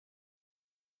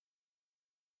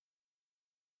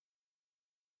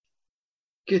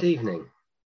Good evening.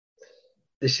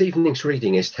 This evening's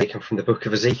reading is taken from the book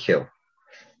of Ezekiel,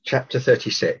 chapter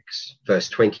 36, verse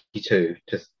 22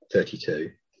 to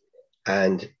 32,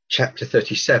 and chapter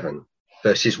 37,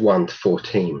 verses 1 to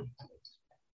 14.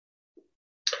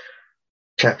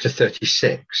 Chapter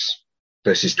 36,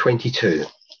 verses 22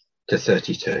 to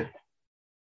 32.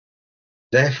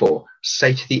 Therefore,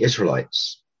 say to the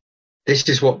Israelites, this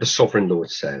is what the sovereign Lord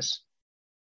says.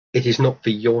 It is not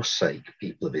for your sake,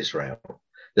 people of Israel,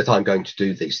 that I'm going to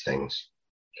do these things,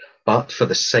 but for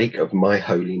the sake of my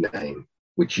holy name,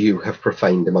 which you have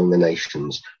profaned among the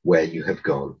nations where you have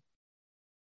gone.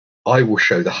 I will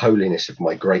show the holiness of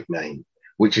my great name,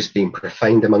 which has been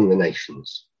profaned among the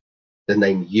nations, the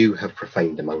name you have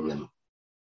profaned among them.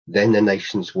 Then the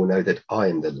nations will know that I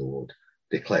am the Lord,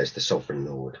 declares the sovereign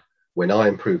Lord, when I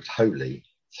am proved holy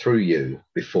through you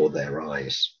before their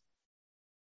eyes.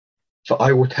 For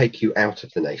I will take you out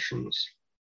of the nations.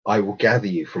 I will gather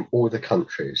you from all the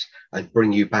countries and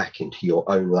bring you back into your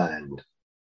own land.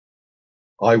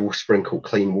 I will sprinkle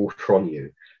clean water on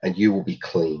you, and you will be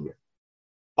clean.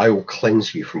 I will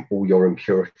cleanse you from all your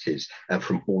impurities and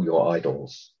from all your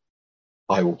idols.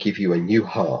 I will give you a new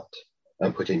heart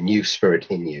and put a new spirit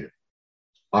in you.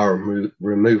 I will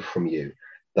remove from you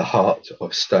the heart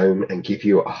of stone and give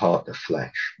you a heart of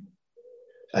flesh.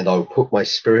 And I will put my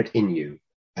spirit in you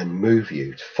and move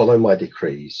you to follow my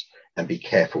decrees and be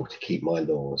careful to keep my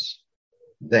laws.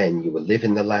 Then you will live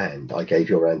in the land I gave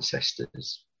your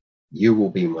ancestors. You will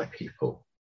be my people,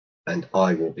 and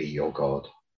I will be your God.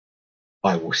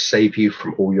 I will save you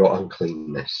from all your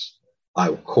uncleanness. I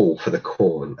will call for the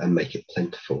corn and make it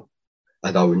plentiful,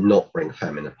 and I will not bring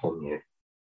famine upon you.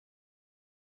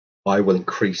 I will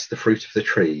increase the fruit of the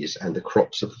trees and the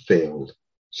crops of the field,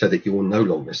 so that you will no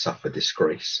longer suffer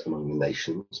disgrace among the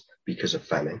nations because of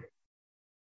famine.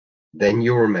 Then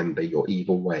you'll remember your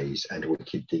evil ways and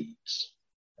wicked deeds,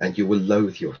 and you will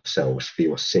loathe yourselves for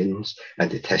your sins and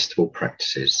detestable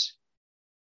practices.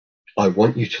 I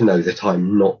want you to know that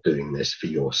I'm not doing this for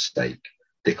your sake,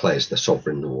 declares the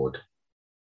sovereign Lord.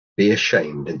 Be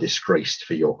ashamed and disgraced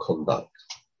for your conduct,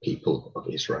 people of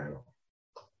Israel.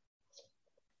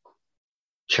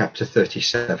 Chapter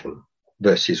 37,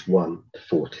 verses 1 to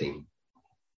 14.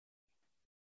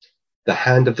 The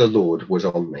hand of the Lord was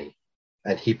on me,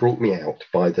 and he brought me out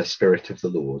by the Spirit of the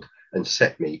Lord and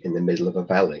set me in the middle of a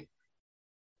valley.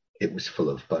 It was full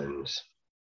of bones.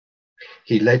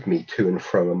 He led me to and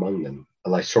fro among them,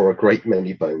 and I saw a great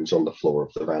many bones on the floor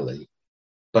of the valley,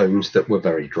 bones that were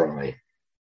very dry.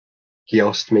 He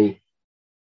asked me,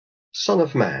 Son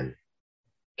of man,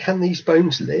 can these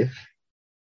bones live?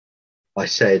 I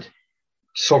said,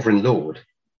 Sovereign Lord,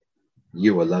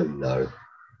 you alone know.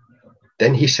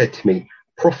 Then he said to me,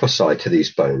 Prophesy to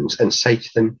these bones and say to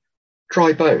them,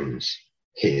 Dry bones,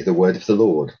 hear the word of the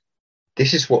Lord.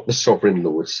 This is what the sovereign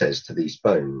Lord says to these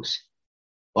bones.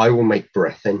 I will make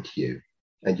breath enter you,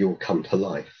 and you will come to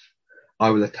life. I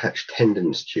will attach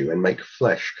tendons to you and make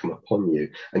flesh come upon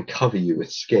you and cover you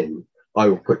with skin. I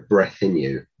will put breath in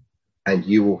you, and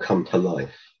you will come to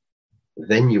life.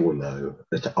 Then you will know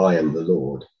that I am the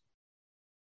Lord.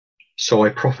 So I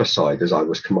prophesied as I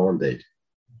was commanded,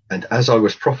 and as I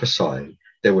was prophesying,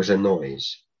 there was a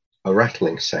noise, a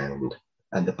rattling sound,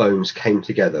 and the bones came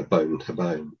together bone to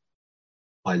bone.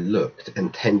 I looked,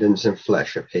 and tendons and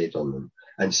flesh appeared on them,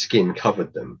 and skin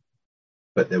covered them,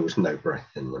 but there was no breath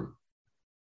in them.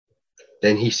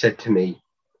 Then he said to me,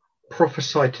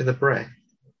 Prophesy to the breath.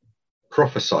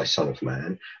 Prophesy, Son of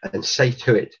man, and say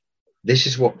to it, This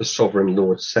is what the sovereign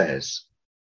Lord says.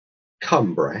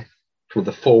 Come, breath, from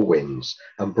the four winds,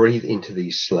 and breathe into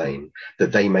these slain,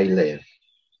 that they may live.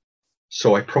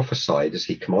 So I prophesied as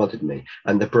he commanded me,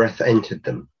 and the breath entered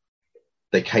them.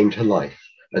 They came to life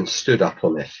and stood up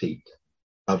on their feet,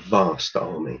 a vast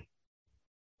army.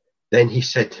 Then he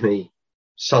said to me,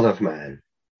 Son of man,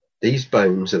 these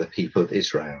bones are the people of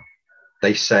Israel.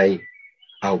 They say,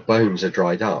 Our bones are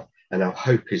dried up, and our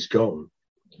hope is gone.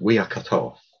 We are cut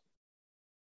off.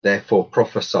 Therefore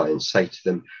prophesy and say to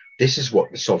them, This is what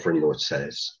the sovereign Lord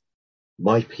says.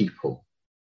 My people,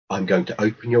 I'm going to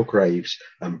open your graves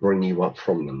and bring you up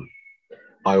from them.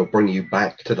 I will bring you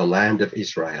back to the land of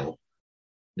Israel.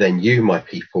 Then you, my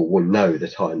people, will know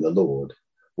that I am the Lord,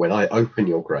 when I open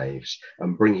your graves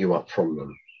and bring you up from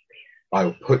them. I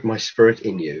will put my spirit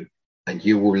in you, and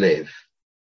you will live,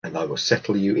 and I will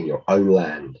settle you in your own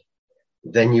land.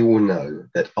 Then you will know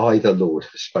that I, the Lord,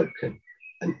 have spoken,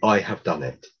 and I have done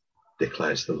it,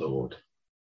 declares the Lord.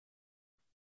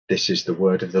 This is the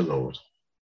word of the Lord.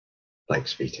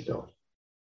 Thanks be to God.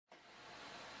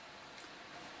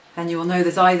 And you will know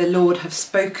that I, the Lord, have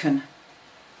spoken.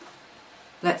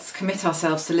 Let's commit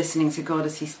ourselves to listening to God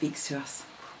as he speaks to us.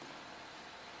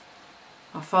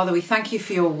 Our Father, we thank you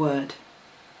for your word.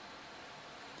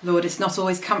 Lord, it's not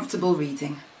always comfortable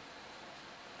reading,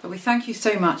 but we thank you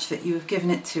so much that you have given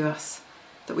it to us,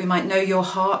 that we might know your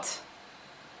heart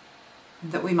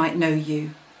and that we might know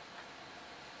you.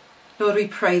 Lord, we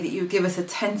pray that you give us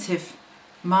attentive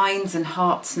minds and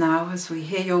hearts now as we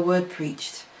hear your word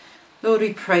preached. Lord,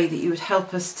 we pray that you would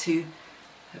help us to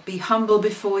be humble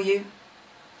before you,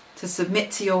 to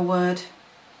submit to your word.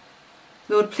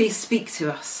 Lord, please speak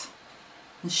to us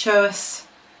and show us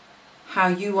how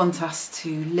you want us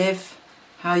to live,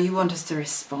 how you want us to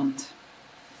respond.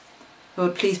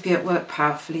 Lord, please be at work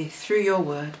powerfully through your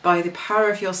word. By the power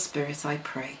of your Spirit, I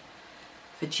pray.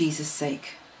 For Jesus'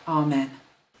 sake, amen.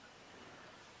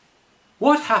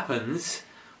 What happens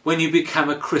when you become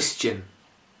a Christian?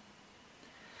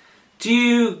 Do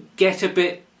you get a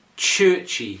bit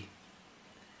churchy?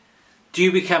 Do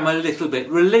you become a little bit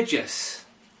religious?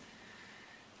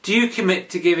 Do you commit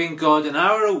to giving God an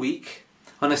hour a week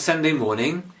on a Sunday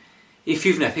morning if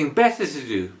you've nothing better to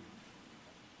do?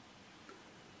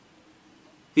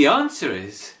 The answer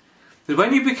is that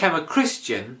when you become a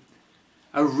Christian,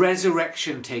 a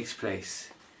resurrection takes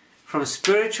place from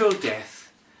spiritual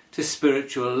death to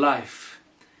spiritual life.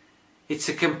 It's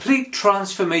a complete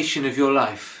transformation of your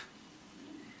life.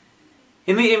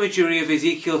 In the imagery of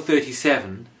Ezekiel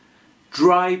 37,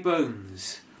 dry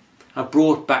bones are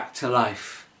brought back to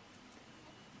life.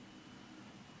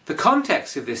 The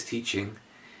context of this teaching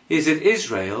is that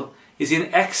Israel is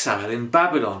in exile in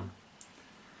Babylon.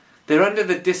 They're under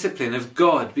the discipline of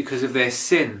God because of their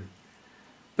sin,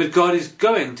 but God is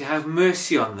going to have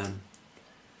mercy on them,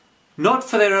 not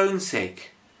for their own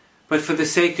sake, but for the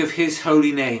sake of his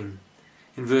holy name,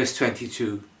 in verse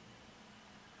 22.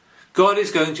 God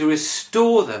is going to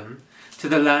restore them to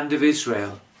the land of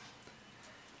Israel.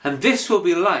 And this will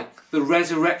be like the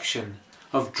resurrection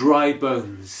of dry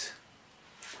bones.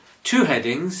 Two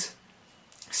headings: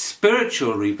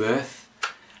 spiritual rebirth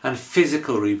and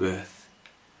physical rebirth.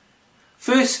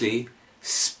 Firstly,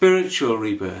 spiritual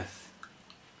rebirth.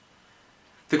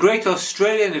 The great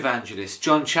Australian evangelist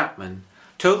John Chapman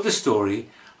told the story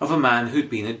of a man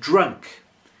who'd been a drunk.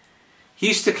 He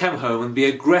used to come home and be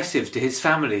aggressive to his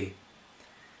family.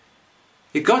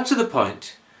 It got to the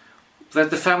point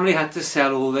that the family had to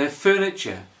sell all their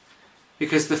furniture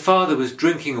because the father was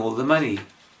drinking all the money.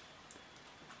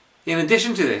 In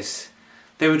addition to this,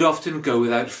 they would often go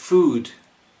without food.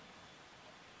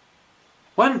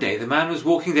 One day the man was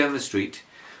walking down the street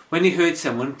when he heard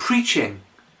someone preaching.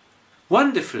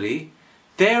 Wonderfully,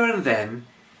 there and then,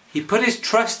 he put his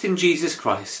trust in Jesus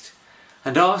Christ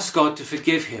and asked God to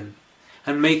forgive him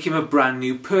and make him a brand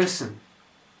new person.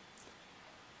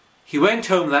 He went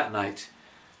home that night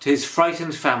to his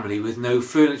frightened family with no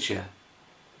furniture.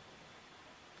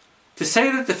 To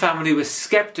say that the family was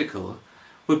sceptical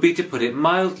would be to put it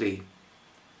mildly.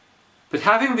 But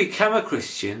having become a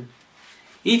Christian,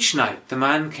 each night the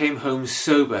man came home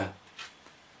sober.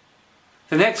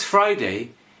 The next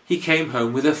Friday he came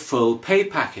home with a full pay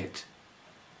packet.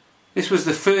 This was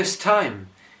the first time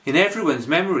in everyone's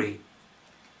memory.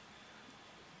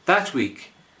 That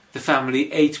week the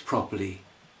family ate properly.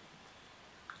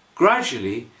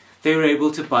 Gradually they were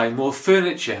able to buy more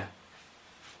furniture.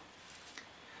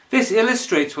 This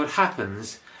illustrates what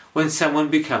happens when someone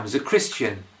becomes a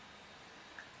Christian.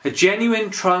 A genuine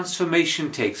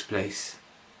transformation takes place.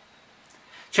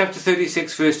 Chapter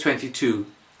 36 verse 22.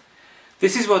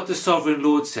 This is what the Sovereign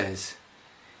Lord says.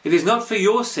 It is not for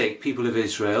your sake, people of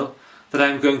Israel, that I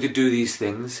am going to do these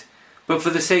things, but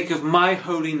for the sake of my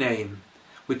holy name,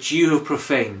 which you have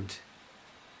profaned.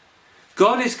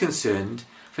 God is concerned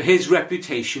for his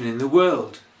reputation in the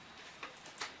world.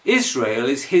 Israel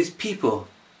is his people.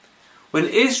 When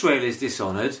Israel is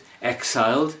dishonoured,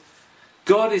 exiled,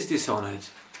 God is dishonoured.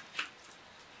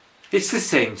 It's the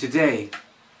same today.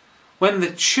 When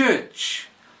the church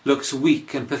looks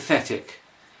weak and pathetic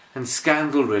and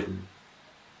scandal-ridden,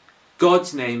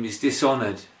 God's name is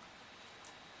dishonoured.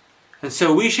 And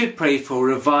so we should pray for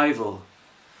revival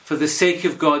for the sake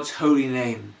of God's holy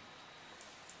name.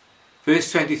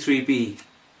 Verse 23b.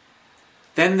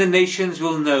 Then the nations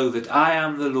will know that I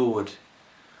am the Lord,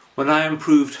 when I am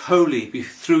proved holy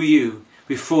through you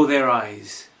before their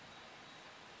eyes.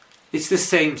 It's the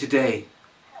same today.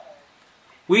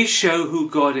 We show who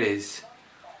God is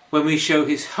when we show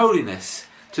his holiness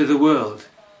to the world.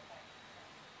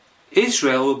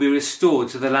 Israel will be restored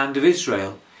to the land of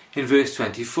Israel in verse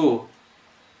 24.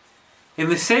 In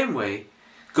the same way,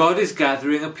 God is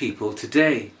gathering a people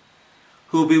today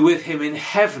who will be with him in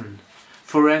heaven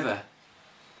forever.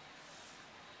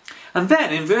 And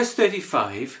then in verse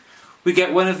 35, we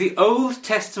get one of the Old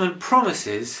Testament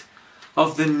promises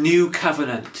of the new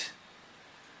covenant,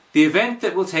 the event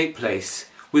that will take place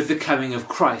with the coming of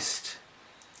Christ.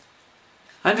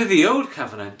 Under the Old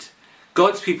Covenant,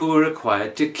 God's people were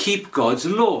required to keep God's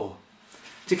law,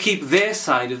 to keep their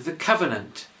side of the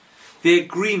covenant, the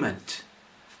agreement,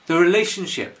 the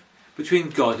relationship between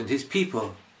God and his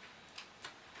people.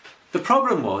 The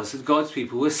problem was that God's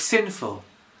people were sinful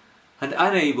and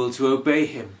unable to obey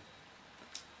him.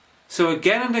 So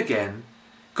again and again,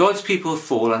 God's people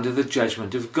fall under the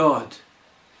judgment of God.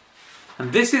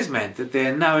 And this has meant that they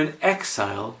are now in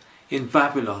exile in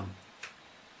Babylon.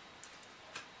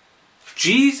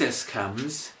 Jesus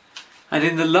comes, and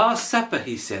in the Last Supper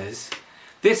he says,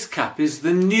 "This cup is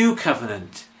the new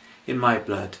covenant in my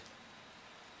blood."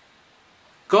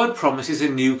 God promises a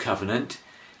new covenant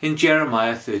in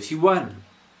Jeremiah 31.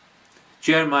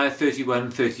 Jeremiah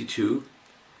 31:32,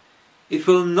 "It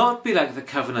will not be like the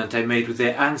covenant I made with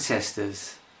their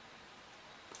ancestors.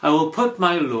 I will put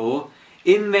my law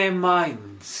in their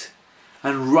minds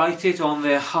and write it on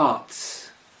their hearts."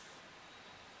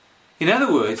 In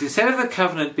other words, instead of the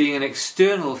covenant being an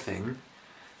external thing,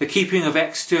 the keeping of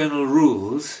external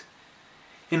rules,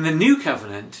 in the new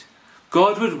covenant,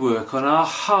 God would work on our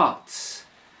hearts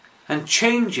and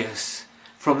change us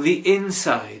from the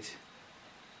inside.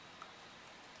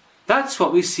 That's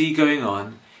what we see going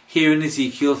on here in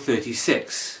Ezekiel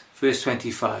 36, verse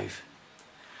 25.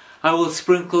 "I will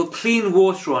sprinkle clean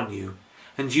water on you,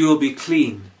 and you will be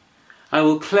clean. I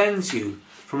will cleanse you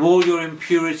from all your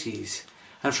impurities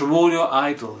and from all your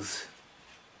idols."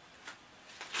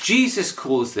 Jesus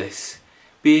calls this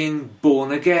being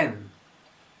born again.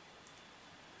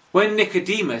 When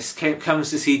Nicodemus comes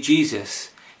to see Jesus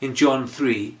in John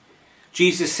 3,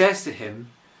 Jesus says to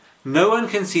him, "No one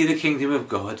can see the kingdom of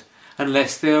God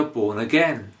unless they are born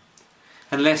again,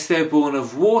 unless they are born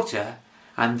of water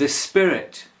and the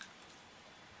Spirit."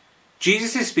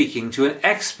 Jesus is speaking to an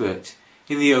expert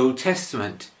in the Old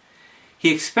Testament. He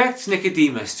expects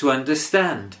Nicodemus to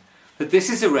understand that this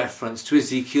is a reference to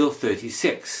Ezekiel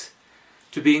 36,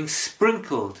 to being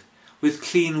sprinkled with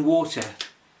clean water,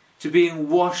 to being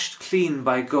washed clean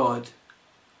by God.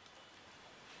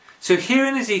 So here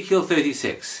in Ezekiel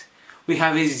 36, we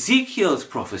have Ezekiel's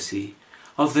prophecy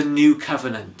of the new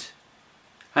covenant,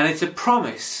 and it's a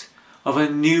promise of a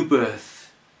new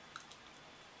birth.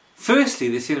 Firstly,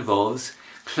 this involves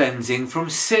cleansing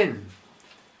from sin.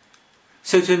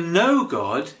 So to know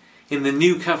God in the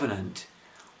new covenant,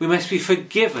 we must be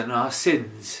forgiven our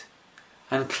sins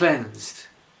and cleansed.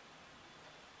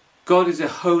 God is a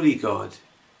holy God.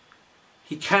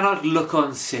 He cannot look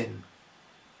on sin.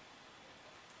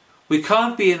 We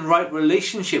can't be in right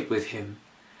relationship with him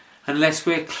unless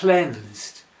we're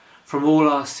cleansed from all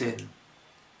our sin.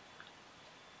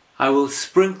 "I will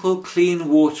sprinkle clean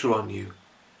water on you,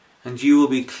 and you will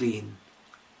be clean.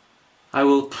 I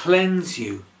will cleanse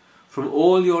you from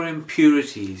all your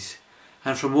impurities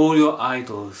and from all your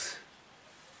idols."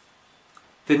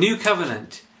 The new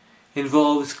covenant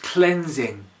involves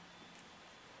cleansing.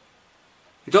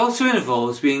 It also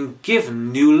involves being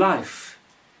given new life,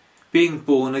 being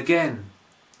born again.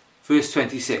 Verse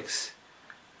 26,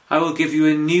 "I will give you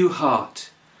a new heart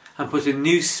and put a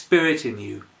new spirit in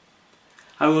you.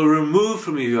 I will remove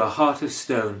from you your heart of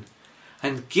stone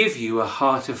and give you a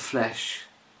heart of flesh."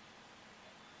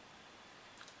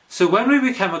 So when we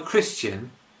become a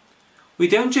Christian, we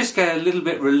don't just get a little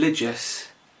bit religious,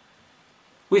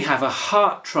 we have a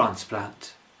heart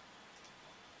transplant.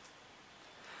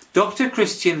 Dr.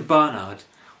 Christian Barnard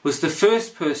was the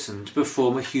first person to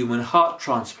perform a human heart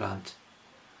transplant.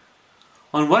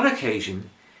 On one occasion,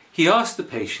 he asked the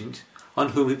patient, on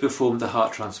whom he performed the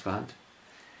heart transplant,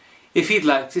 if he'd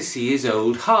like to see his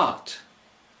old heart.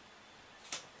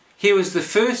 He was the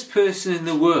first person in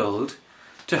the world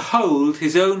to hold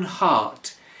his own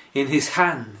heart in his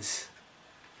hands.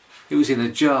 It was in a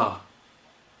jar.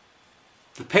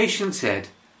 The patient said,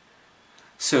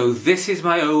 "So this is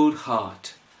my old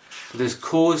heart that has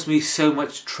caused me so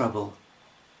much trouble."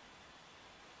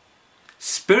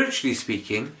 Spiritually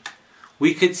speaking,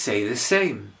 we could say the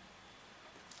same.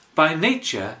 By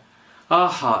nature, our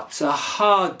hearts are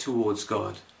hard towards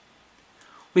God.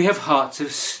 We have hearts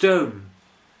of stone.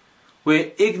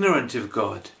 We're ignorant of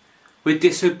God. We're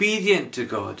disobedient to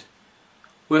God.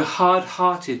 We're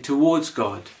hard-hearted towards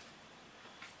God.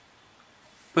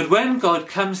 But when God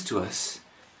comes to us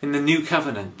in the new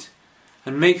covenant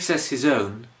and makes us his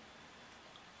own,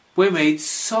 we're made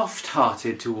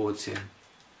soft-hearted towards him.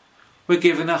 We're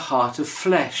given a heart of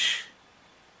flesh.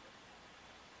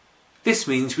 This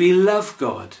means we love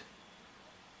God.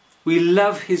 We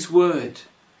love his word.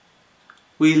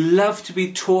 We love to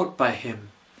be taught by him.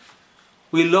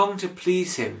 We long to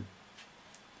please him.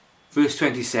 Verse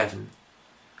 27,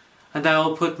 and I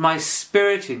will put my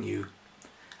spirit in you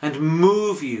and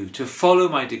move you to follow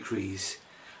my decrees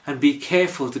and be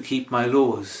careful to keep my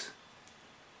laws.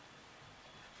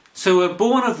 So we're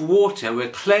born of water, we're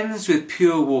cleansed with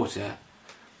pure water,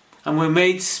 and we're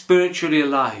made spiritually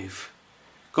alive.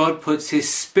 God puts his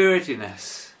spirit in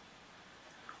us.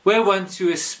 Where once you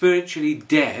were spiritually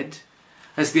dead,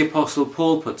 as the Apostle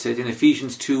Paul puts it in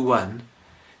Ephesians 2:1,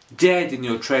 dead in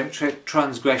your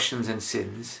transgressions and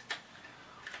sins,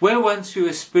 where once you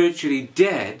were spiritually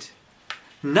dead,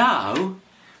 now,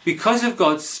 because of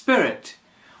God's Spirit,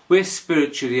 we're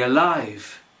spiritually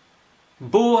alive,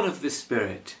 born of the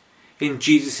Spirit, in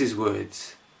Jesus'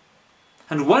 words.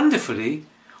 And wonderfully,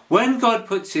 when God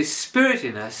puts his Spirit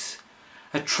in us,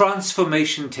 a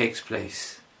transformation takes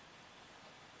place.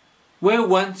 Where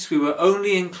once we were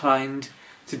only inclined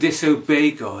to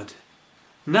disobey God,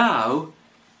 now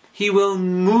he will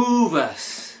move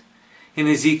us. In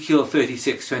Ezekiel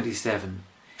 36:27,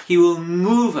 he will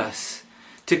move us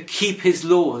to keep his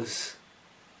laws.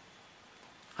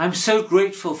 I'm so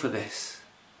grateful for this.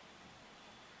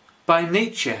 By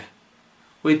nature,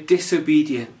 we're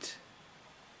disobedient.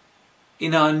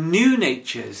 In our new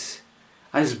natures,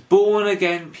 as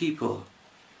born-again people,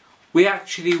 we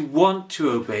actually want to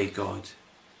obey God.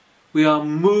 We are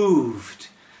moved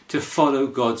to follow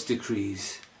God's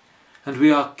decrees, and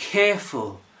we are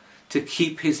careful to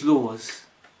keep his laws.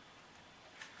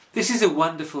 This is a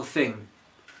wonderful thing.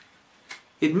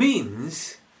 It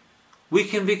means we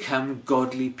can become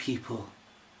godly people.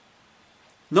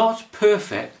 Not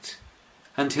perfect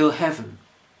until heaven,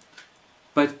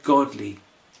 but godly.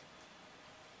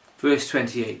 Verse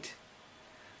 28.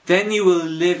 Then you will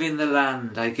live in the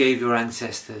land I gave your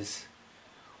ancestors.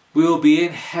 We will be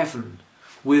in heaven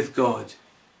with God.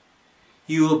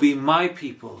 You will be my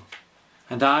people,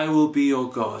 and I will be your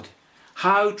God.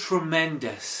 How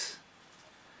tremendous!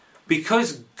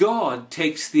 Because God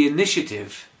takes the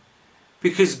initiative,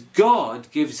 because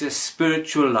God gives us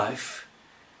spiritual life,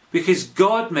 because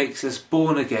God makes us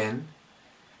born again,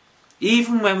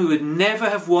 even when we would never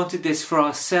have wanted this for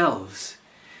ourselves,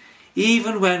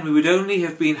 even when we would only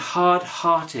have been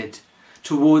hard-hearted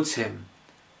towards him,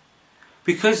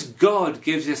 because God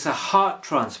gives us a heart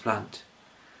transplant,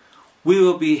 we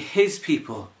will be his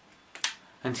people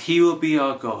and he will be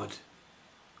our God.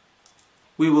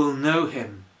 We will know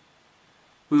him.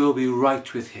 We will be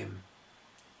right with him.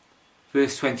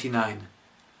 Verse 29.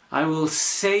 I will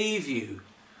save you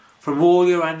from all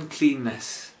your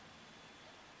uncleanness,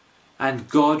 and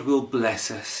God will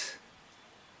bless us.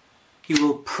 He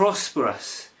will prosper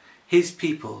us, his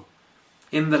people,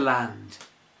 in the land,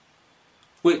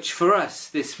 which for us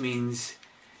this means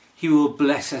he will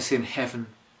bless us in heaven.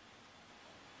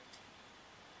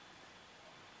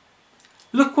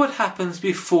 Look what happens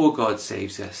before God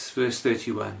saves us. Verse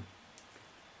 31.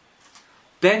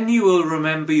 Then you will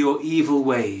remember your evil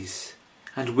ways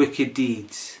and wicked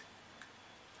deeds,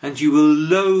 and you will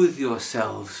loathe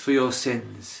yourselves for your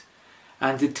sins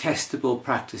and detestable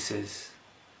practices.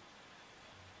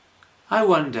 I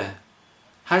wonder,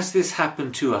 has this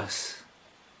happened to us?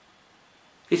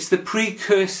 It's the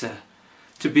precursor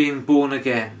to being born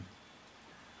again.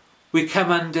 We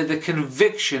come under the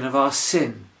conviction of our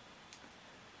sin.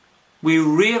 We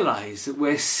realise that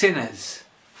we're sinners.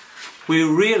 We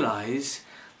realise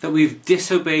that we've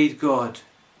disobeyed God.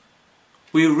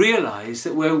 We realise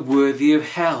that we're worthy of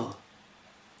hell.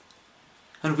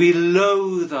 And we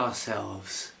loathe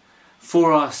ourselves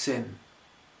for our sin.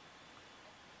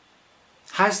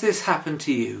 Has this happened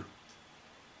to you?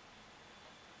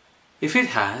 If it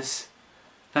has,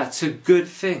 that's a good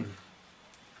thing.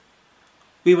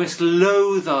 We must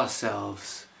loathe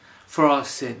ourselves for our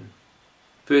sin.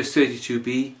 Verse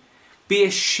 32b, be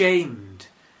ashamed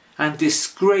and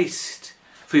disgraced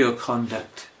for your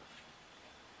conduct.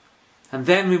 And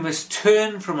then we must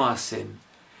turn from our sin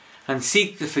and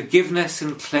seek the forgiveness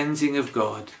and cleansing of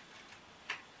God.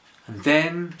 And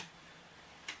then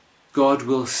God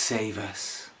will save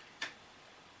us.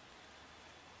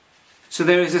 So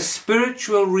there is a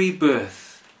spiritual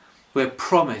rebirth we're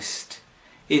promised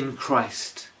in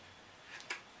Christ.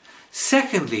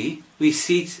 Secondly, we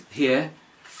see here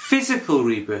physical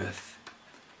rebirth.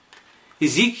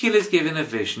 Ezekiel is given a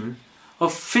vision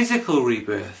of physical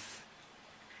rebirth,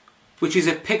 which is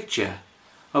a picture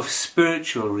of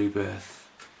spiritual rebirth.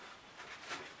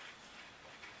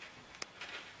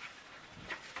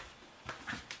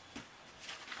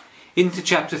 Into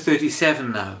chapter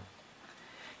 37 now.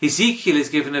 Ezekiel is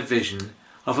given a vision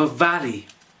of a valley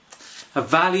a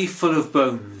valley full of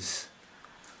bones.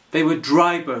 They were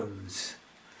dry bones.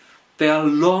 They are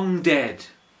long dead.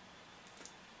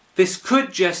 This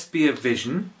could just be a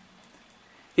vision.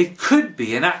 It could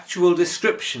be an actual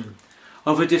description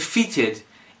of a defeated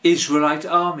Israelite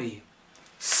army,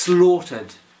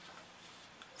 slaughtered.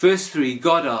 Verse 3,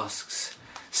 God asks,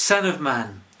 Son of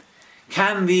man,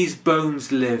 can these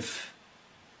bones live?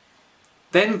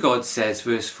 Then God says,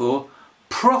 verse 4,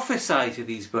 prophesy to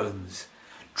these bones,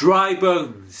 dry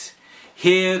bones,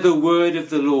 hear the word of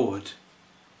the Lord.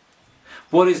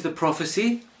 What is the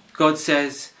prophecy? God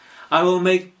says, I will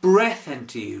make breath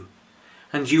into you,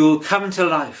 and you will come to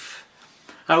life.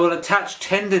 I will attach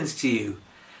tendons to you,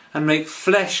 and make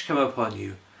flesh come upon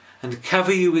you, and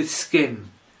cover you with skin.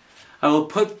 I will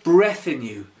put breath in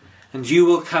you, and you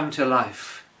will come to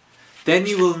life. Then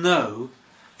you will know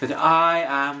that I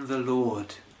am the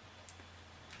Lord.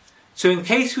 So in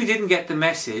case we didn't get the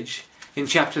message in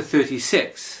chapter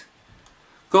 36,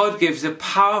 God gives a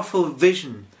powerful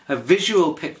vision, a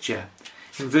visual picture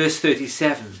in verse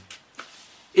 37.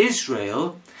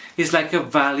 Israel is like a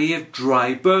valley of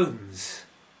dry bones.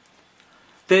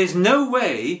 There is no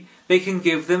way they can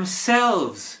give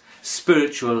themselves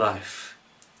spiritual life.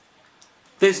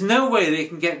 There's no way they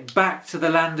can get back to the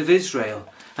land of Israel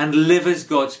and live as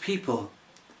God's people.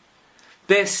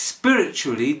 They're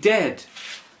spiritually dead.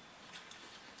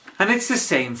 And it's the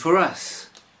same for us.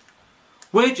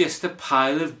 We're just a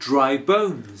pile of dry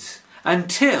bones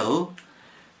until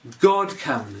God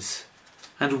comes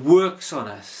and works on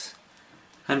us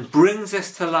and brings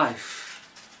us to life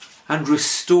and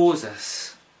restores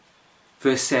us.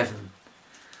 Verse 7.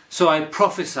 So I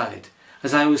prophesied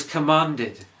as I was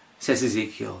commanded, says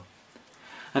Ezekiel.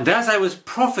 And as I was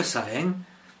prophesying,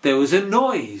 there was a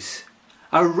noise,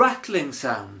 a rattling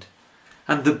sound,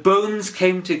 and the bones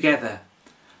came together,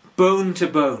 bone to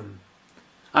bone.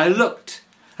 I looked,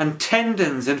 and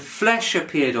tendons and flesh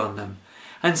appeared on them,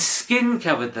 and skin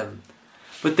covered them,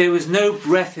 but there was no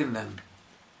breath in them.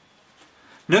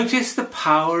 Notice the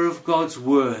power of God's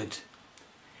word.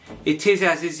 It is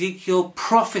as Ezekiel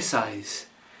prophesies,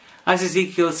 as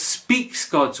Ezekiel speaks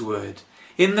God's word,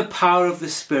 in the power of the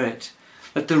Spirit,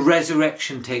 that the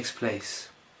resurrection takes place.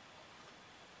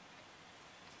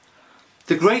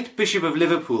 The great Bishop of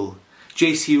Liverpool,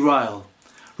 J.C. Ryle,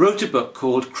 wrote a book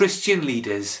called Christian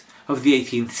Leaders of the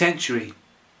 18th Century.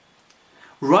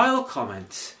 Ryle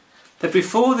comments that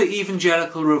before the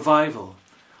evangelical revival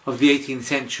of the 18th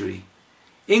century,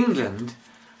 England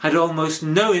had almost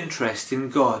no interest in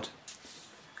God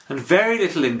and very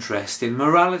little interest in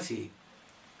morality.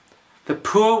 The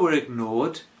poor were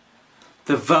ignored,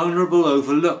 the vulnerable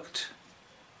overlooked.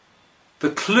 The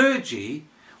clergy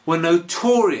were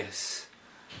notorious.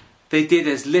 They did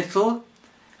as little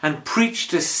and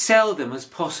preached as seldom as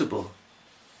possible.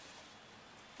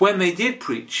 When they did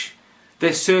preach,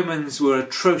 their sermons were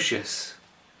atrocious.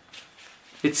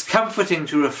 It's comforting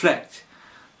to reflect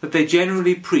that they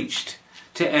generally preached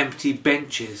to empty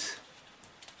benches.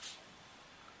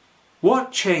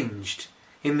 What changed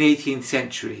in the 18th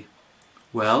century?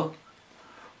 Well,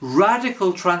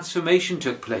 radical transformation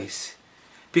took place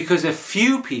because a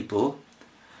few people,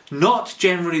 not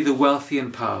generally the wealthy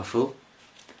and powerful,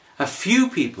 a few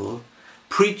people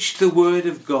preached the word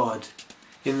of God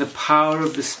in the power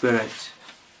of the Spirit,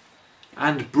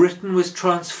 and Britain was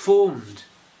transformed.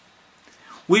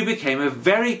 We became a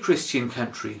very Christian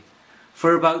country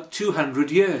for about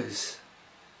 200 years.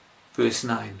 Verse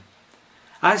 9.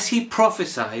 As he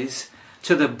prophesies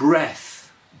to the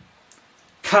breath,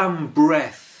 come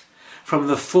breath from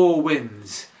the four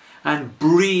winds, and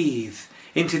breathe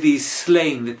into these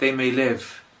slain that they may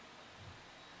live.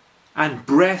 And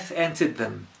breath entered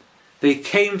them. They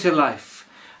came to life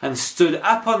and stood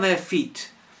up on their feet,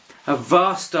 a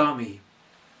vast army.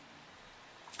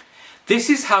 This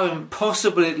is how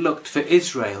impossible it looked for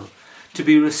Israel to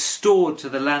be restored to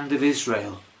the land of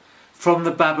Israel from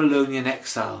the Babylonian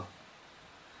exile.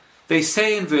 They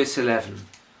say in verse 11,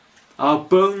 our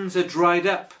bones are dried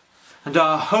up and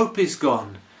our hope is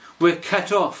gone. We're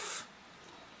cut off.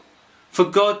 For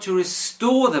God to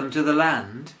restore them to the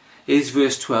land is,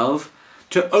 verse 12,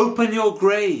 to open your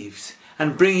graves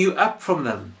and bring you up from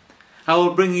them. I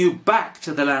will bring you back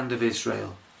to the land of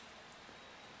Israel.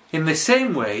 In the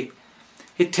same way,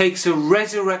 it takes a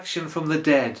resurrection from the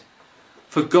dead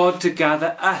for God to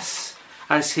gather us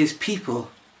as his people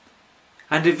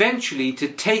and eventually to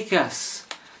take us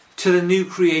to the new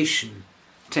creation,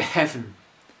 to heaven,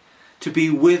 to be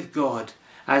with God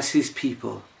as his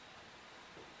people.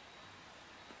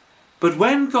 But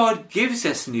when God gives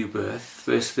us new birth,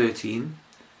 verse 13,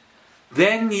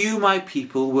 then you, my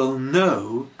people, will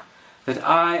know that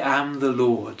I am the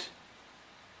Lord.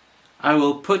 I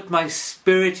will put my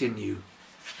spirit in you,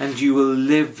 and you will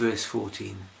live, verse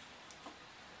 14.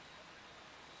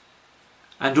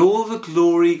 And all the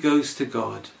glory goes to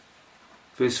God,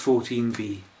 verse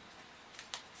 14b.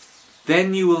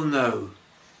 Then you will know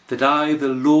that I, the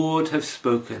Lord, have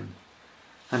spoken,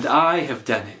 and I have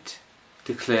done it,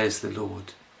 declares the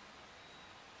Lord.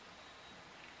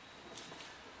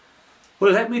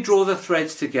 Well, let me draw the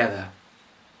threads together.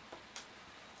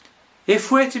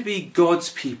 If we're to be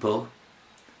God's people,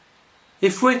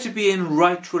 if we're to be in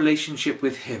right relationship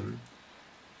with Him,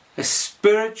 a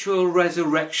spiritual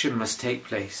resurrection must take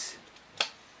place,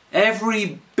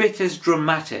 every bit as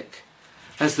dramatic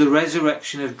as the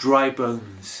resurrection of dry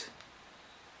bones.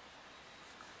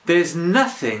 There's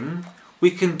nothing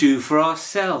we can do for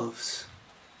ourselves.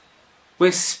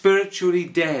 We're spiritually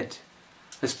dead,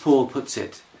 as Paul puts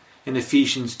it in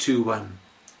Ephesians 2:1.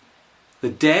 The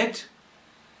dead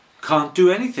can't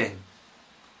do anything.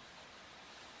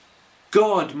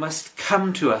 God must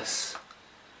come to us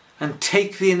and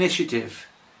take the initiative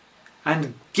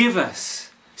and give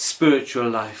us spiritual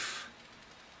life,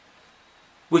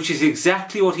 which is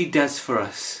exactly what He does for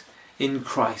us in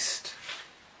Christ.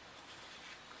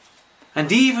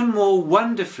 And even more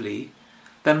wonderfully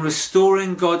than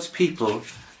restoring God's people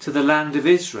to the land of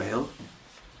Israel,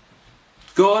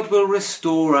 God will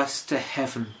restore us to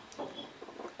heaven,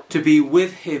 to be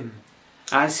with Him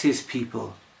as His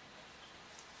people.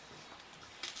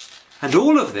 And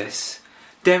all of this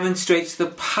demonstrates the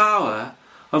power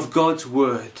of God's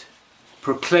word,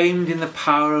 proclaimed in the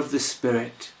power of the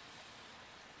Spirit.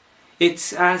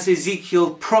 It's as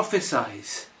Ezekiel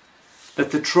prophesies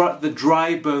that the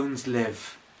dry bones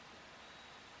live.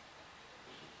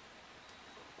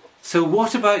 So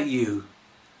what about you?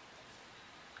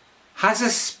 Has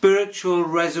a spiritual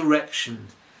resurrection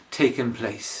taken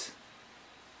place?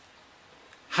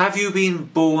 Have you been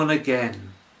born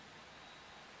again?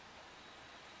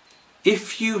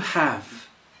 If you have,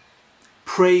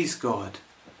 praise God,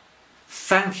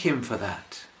 thank Him for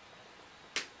that,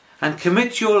 and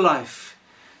commit your life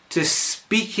to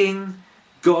speaking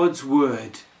God's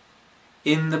word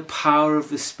in the power of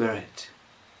the Spirit.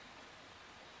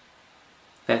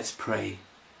 Let's pray.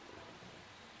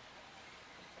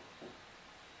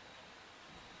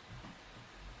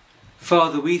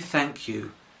 Father, we thank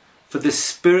You for the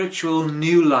spiritual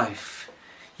new life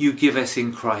You give us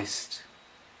in Christ.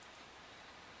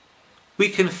 We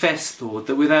confess, Lord,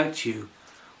 that without You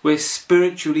we're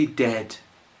spiritually dead,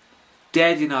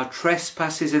 dead in our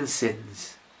trespasses and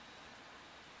sins,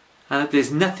 and that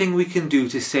there's nothing we can do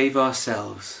to save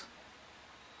ourselves.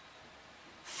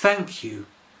 Thank You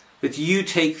that You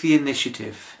take the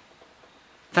initiative.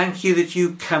 Thank You that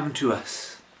You come to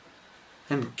us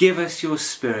and give us Your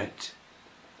Spirit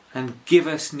and give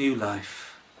us new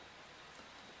life.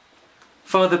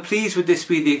 Father, please would this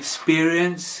be the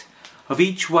experience of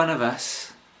each one of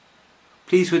us.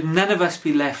 Please would none of us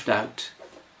be left out.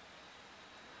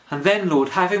 And then, Lord,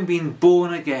 having been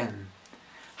born again,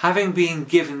 having been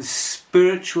given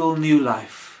spiritual new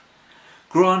life,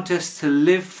 grant us to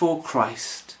live for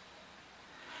Christ,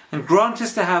 and grant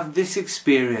us to have this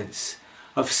experience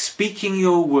of speaking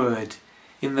Your word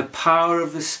in the power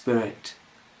of the Spirit,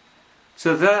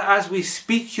 so that as we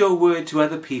speak Your word to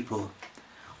other people,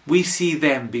 we see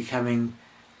them becoming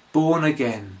born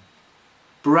again,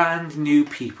 brand new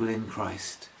people in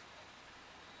Christ.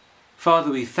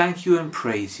 Father, we thank You and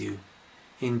praise You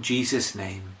in Jesus'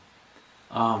 name.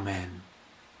 Amen.